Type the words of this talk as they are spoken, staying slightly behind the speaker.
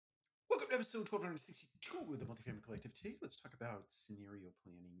Welcome to episode 1262 of the Multifamily Collective. Today, let's talk about scenario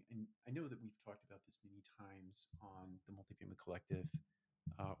planning. And I know that we've talked about this many times on the Multifamily Collective,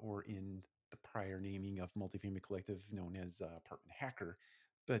 or in the prior naming of Multifamily Collective, known as Apartment Hacker.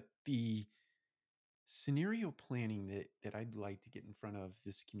 But the scenario planning that I'd like to get in front of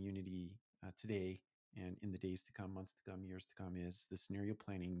this community today and in the days to come, months to come, years to come is the scenario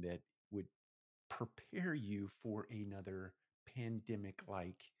planning that would prepare you for another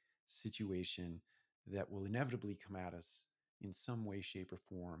pandemic-like situation that will inevitably come at us in some way, shape, or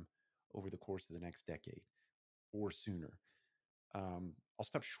form over the course of the next decade or sooner. I'll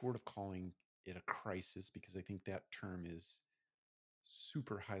stop short of calling it a crisis because I think that term is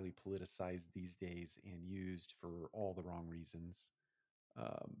super highly politicized these days and used for all the wrong reasons.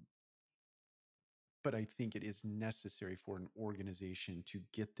 Um, but I think it is necessary for an organization to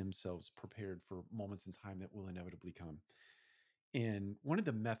get themselves prepared for moments in time that will inevitably come. And one of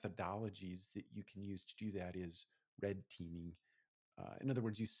the methodologies that you can use to do that is red teaming. In other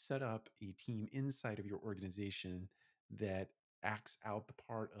words, you set up a team inside of your organization that acts out the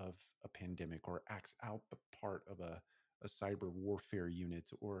part of a pandemic or acts out the part of a cyber warfare unit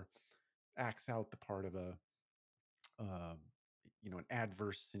or acts out the part of uh, an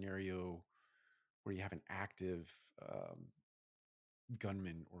adverse scenario where you have an active um,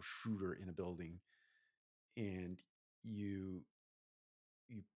 gunman or shooter in a building, and you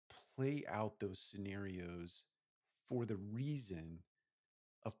you play out those scenarios for the reason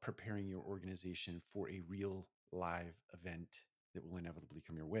of preparing your organization for a real live event that will inevitably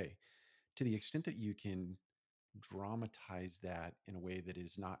come your way. To the extent that you can dramatize that in a way that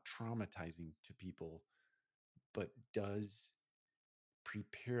is not traumatizing to people, but does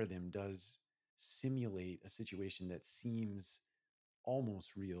prepare them, does simulate a situation that seems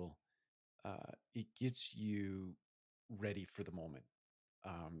almost real, it gets you ready for the moment.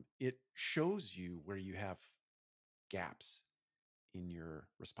 It shows you where you have gaps in your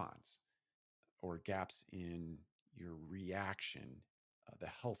response or gaps in your reaction, the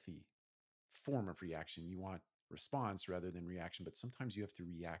healthy form of reaction. You want response rather than reaction, but sometimes you have to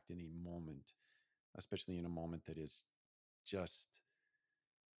react in a moment, especially in a moment that is just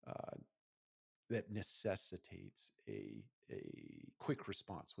uh, that necessitates a quick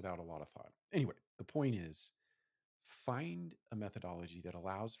response without a lot of thought. Anyway, the point is find a methodology that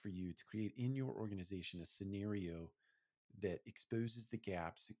allows for you to create in your organization a scenario that exposes the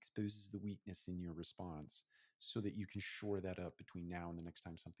gaps, exposes the weakness in your response so that you can shore that up between now and the next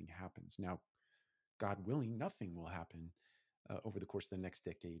time something happens. Now, God willing, nothing will happen over the course of the next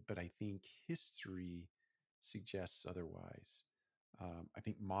decade, but I think history suggests otherwise. I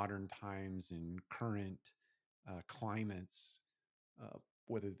think modern times and current climates, uh,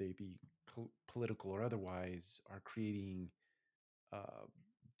 whether they be political or otherwise, are creating uh,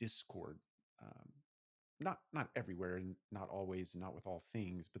 discord. Um, not everywhere and not always and not with all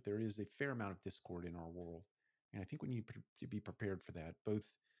things, but there is a fair amount of discord in our world, and I think we need to be prepared for that, both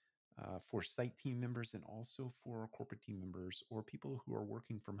for site team members and also for corporate team members or people who are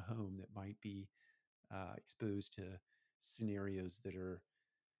working from home that might be exposed to scenarios that are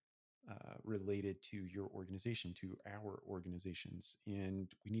related to your organization, to our organizations. And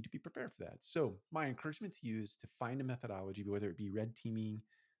we need to be prepared for that. So, my encouragement to you is to find a methodology, whether it be red teaming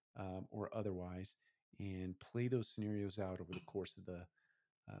or otherwise, and play those scenarios out over the course of the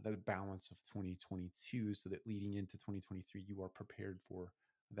balance of 2022 so that leading into 2023, you are prepared for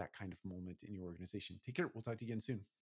that kind of moment in your organization. Take care. We'll talk to you again soon.